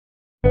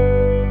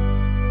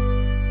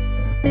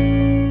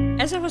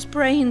As I was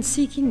praying and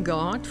seeking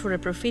God for a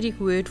prophetic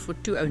word for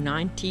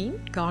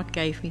 2019, God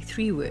gave me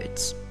 3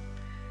 words.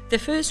 The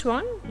first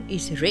one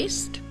is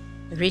rest,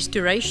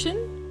 restoration,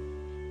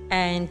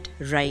 and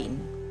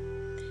rain.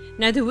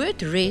 Now the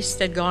word rest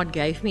that God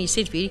gave me, He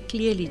said very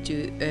clearly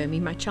to me,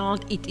 my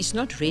child, it is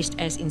not rest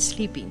as in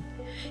sleeping.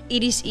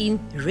 It is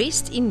in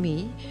rest in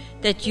me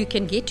that you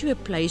can get to a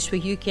place where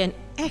you can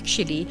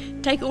actually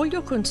take all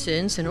your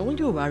concerns and all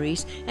your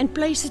worries and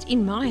place it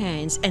in my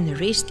hands and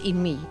rest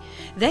in me.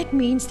 That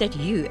means that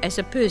you as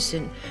a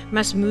person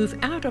must move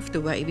out of the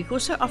way,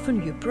 because so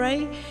often you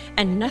pray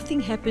and nothing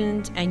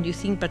happens and you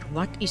think, but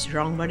what is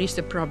wrong? What is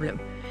the problem?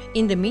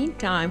 In the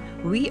meantime,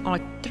 we are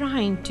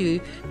trying to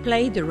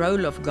play the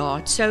role of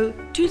God. So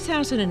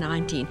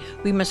 2019,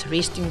 we must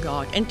rest in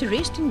God. And to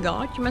rest in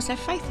God, you must have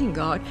faith in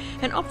God.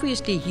 And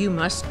obviously, you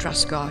must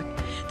trust God.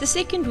 The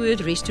second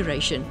word,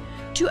 restoration.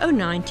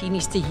 2019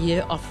 is the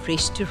year of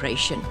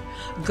restoration.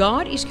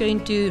 God is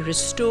going to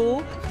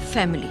restore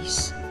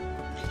families.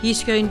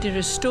 He's going to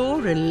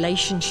restore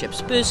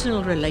relationships,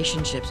 personal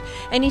relationships.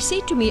 And He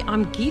said to me,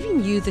 I'm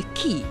giving you the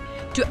key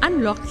to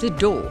unlock the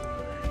door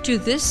to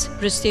this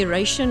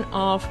restoration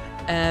of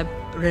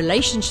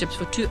relationships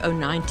for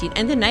 2019.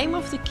 And the name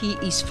of the key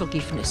is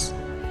forgiveness.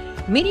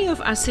 Many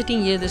of us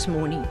sitting here this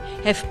morning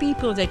have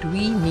people that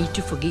we need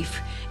to forgive.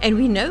 And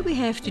we know we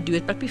have to do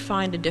it, but we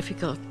find it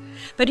difficult.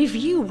 But if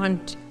you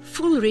want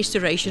full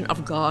restoration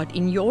of God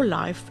in your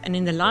life and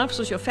in the lives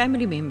of your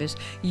family members,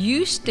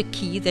 use the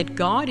key that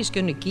God is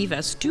going to give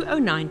us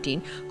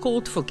 2019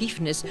 called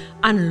forgiveness.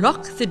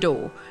 Unlock the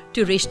door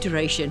to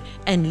restoration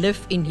and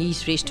live in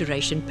His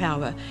restoration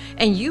power.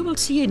 And you will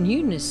see a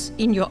newness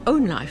in your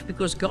own life,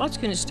 because God's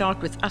going to start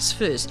with us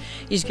first.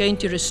 He's going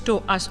to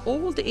restore us,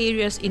 all the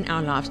areas in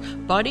our lives,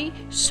 body,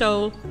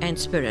 soul, and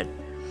spirit.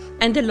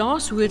 And the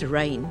last word,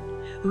 rain.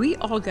 We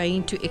are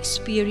going to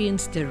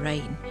experience the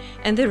rain.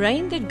 And the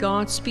rain that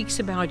God speaks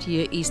about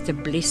here is the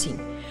blessing.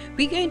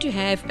 We're going to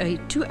have a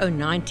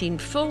 2019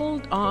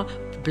 filled of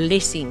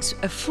blessings,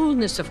 a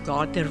fullness of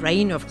God, the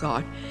rain of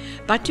God.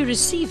 But to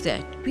receive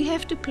that, we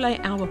have to play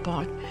our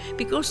part,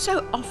 because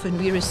so often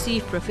we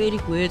receive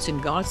prophetic words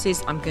and God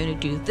says, I'm going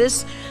to do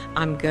this,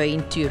 I'm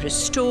going to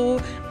restore,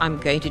 I'm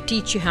going to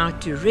teach you how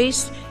to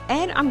rest,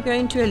 and I'm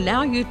going to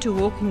allow you to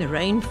walk in the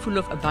rain full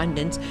of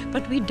abundance,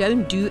 but we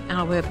don't do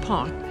our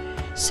part.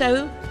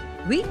 So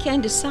we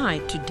can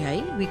decide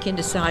today, are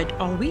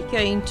we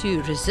going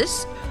to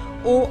resist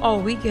or are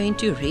we going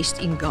to rest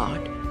in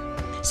God?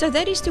 So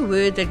that is the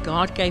word that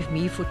God gave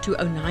me for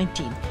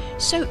 2019.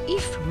 So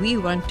if we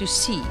want to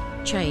see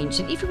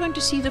change and if we want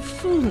to see the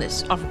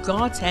fullness of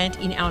God's hand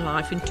in our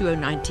life in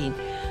 2019,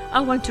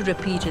 I want to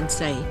repeat and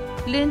say,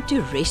 learn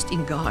to rest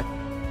in God.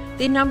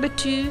 Then number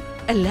 2,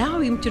 allow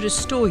Him to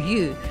restore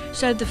you,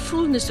 so the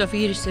fullness of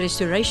His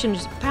restoration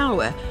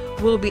power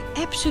will be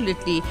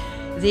absolutely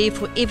there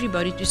for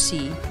everybody to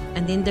see.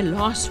 And then the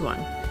last one,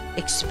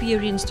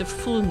 experience the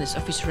fullness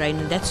of His reign,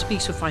 and that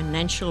speaks of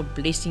financial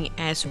blessing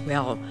as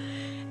well.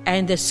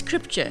 And the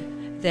scripture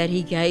that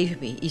He gave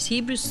me is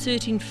Hebrews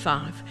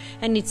 13:5,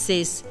 and it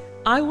says,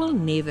 I will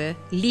never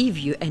leave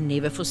you and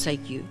never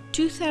forsake you.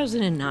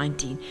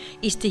 2019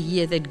 is the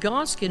year that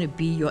God's going to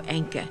be your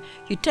anchor.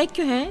 You take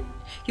your hand,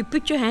 you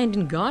put your hand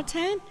in God's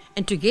hand,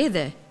 and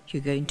together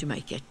you're going to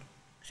make it.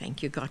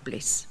 Thank you. God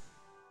bless.